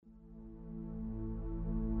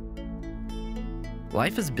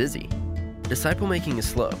Life is busy. Disciple making is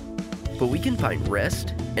slow, but we can find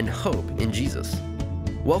rest and hope in Jesus.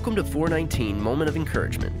 Welcome to 419 Moment of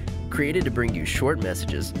Encouragement, created to bring you short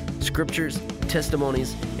messages, scriptures,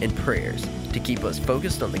 testimonies, and prayers to keep us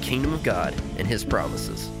focused on the kingdom of God and His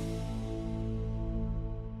promises.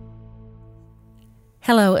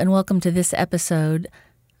 Hello, and welcome to this episode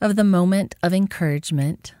of the Moment of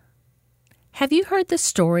Encouragement. Have you heard the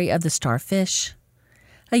story of the starfish?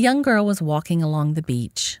 A young girl was walking along the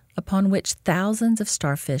beach, upon which thousands of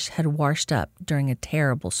starfish had washed up during a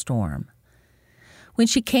terrible storm. When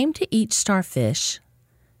she came to each starfish,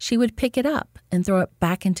 she would pick it up and throw it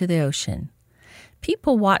back into the ocean.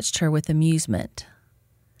 People watched her with amusement.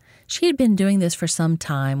 She had been doing this for some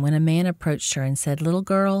time when a man approached her and said, "Little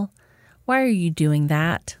girl, why are you doing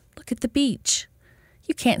that? Look at the beach.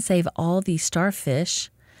 You can't save all these starfish.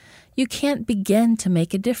 You can't begin to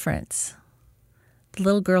make a difference." The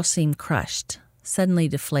little girl seemed crushed, suddenly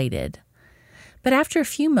deflated. But after a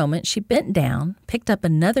few moments, she bent down, picked up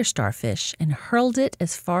another starfish, and hurled it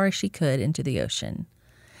as far as she could into the ocean.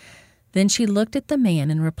 Then she looked at the man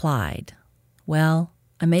and replied, "Well,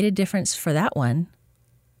 I made a difference for that one."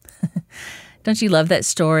 Don't you love that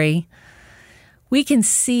story? We can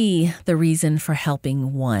see the reason for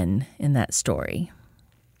helping one in that story.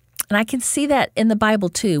 And I can see that in the Bible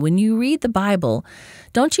too. When you read the Bible,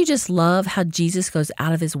 don't you just love how Jesus goes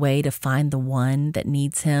out of his way to find the one that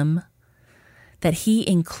needs him? That he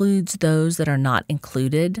includes those that are not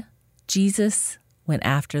included? Jesus went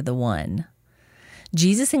after the one.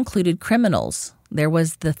 Jesus included criminals. There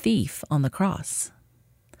was the thief on the cross.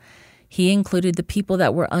 He included the people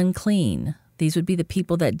that were unclean. These would be the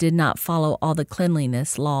people that did not follow all the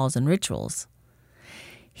cleanliness laws and rituals.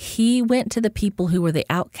 He went to the people who were the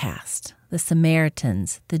outcast, the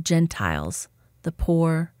Samaritans, the Gentiles, the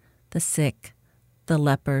poor, the sick, the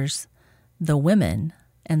lepers, the women,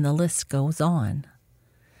 and the list goes on.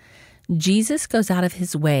 Jesus goes out of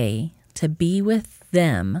his way to be with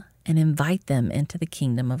them and invite them into the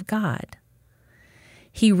kingdom of God.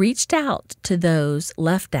 He reached out to those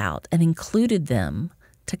left out and included them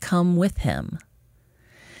to come with him.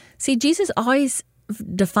 See, Jesus always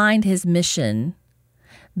defined his mission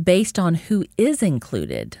based on who is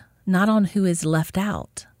included, not on who is left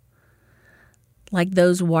out, like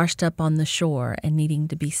those washed up on the shore and needing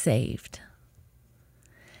to be saved.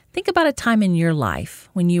 Think about a time in your life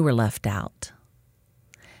when you were left out.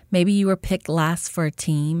 Maybe you were picked last for a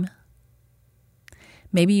team.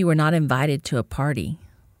 Maybe you were not invited to a party.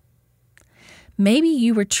 Maybe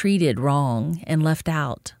you were treated wrong and left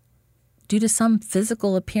out due to some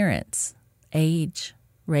physical appearance, age,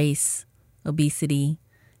 race, obesity,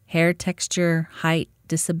 hair texture, height,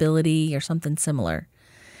 disability, or something similar.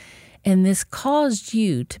 And this caused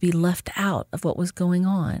you to be left out of what was going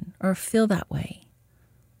on or feel that way.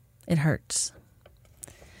 It hurts.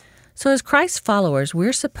 So as Christ followers,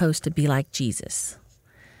 we're supposed to be like Jesus.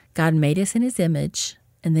 God made us in his image,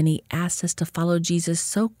 and then he asked us to follow Jesus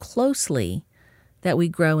so closely that we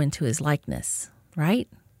grow into his likeness, right?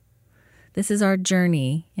 This is our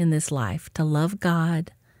journey in this life, to love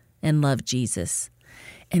God and love Jesus.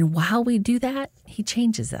 And while we do that, he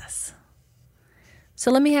changes us. So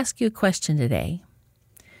let me ask you a question today.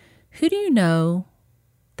 Who do you know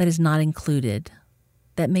that is not included,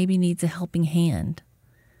 that maybe needs a helping hand?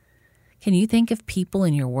 Can you think of people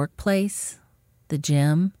in your workplace, the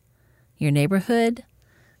gym, your neighborhood,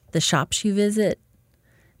 the shops you visit,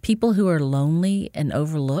 people who are lonely and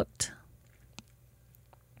overlooked?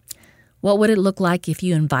 What would it look like if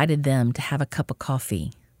you invited them to have a cup of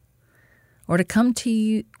coffee? Or to come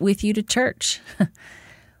with you to church?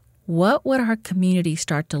 What would our community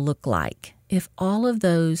start to look like if all of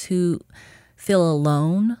those who feel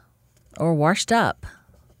alone or washed up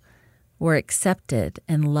were accepted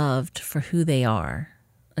and loved for who they are,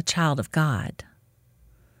 a child of God?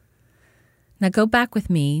 Now go back with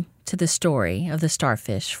me to the story of the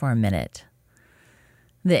starfish for a minute.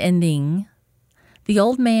 The ending: the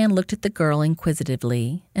old man looked at the girl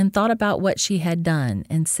inquisitively and thought about what she had done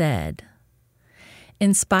and said.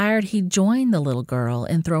 Inspired, he joined the little girl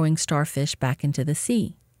in throwing starfish back into the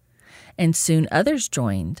sea. And soon others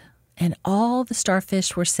joined, and all the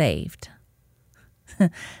starfish were saved.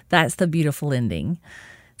 That's the beautiful ending.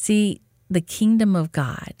 See, the kingdom of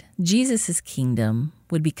God, Jesus' kingdom,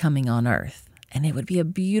 would be coming on earth, and it would be a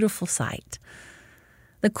beautiful sight.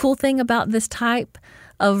 The cool thing about this type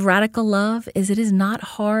of radical love is it is not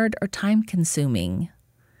hard or time-consuming.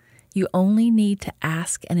 You only need to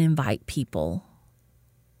ask and invite people.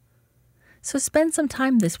 So spend some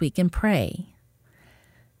time this week and pray.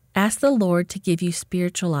 Ask the Lord to give you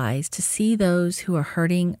spiritual eyes to see those who are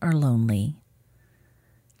hurting or lonely.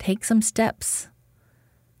 take some steps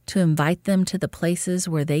to invite them to the places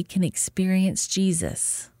where they can experience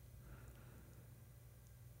Jesus.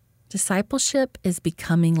 Discipleship is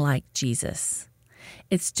becoming like Jesus.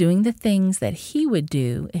 It's doing the things that he would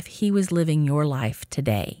do if he was living your life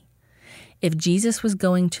today. If Jesus was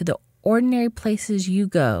going to the ordinary places you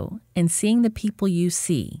go and seeing the people you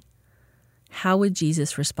see, how would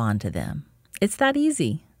Jesus respond to them? It's that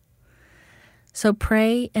easy. So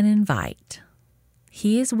pray and invite.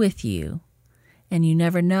 He is with you, and you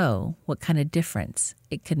never know what kind of difference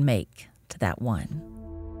it could make to that one.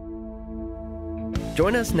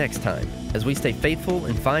 Join us next time as we stay faithful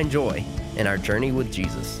and find joy in our journey with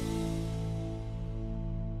Jesus.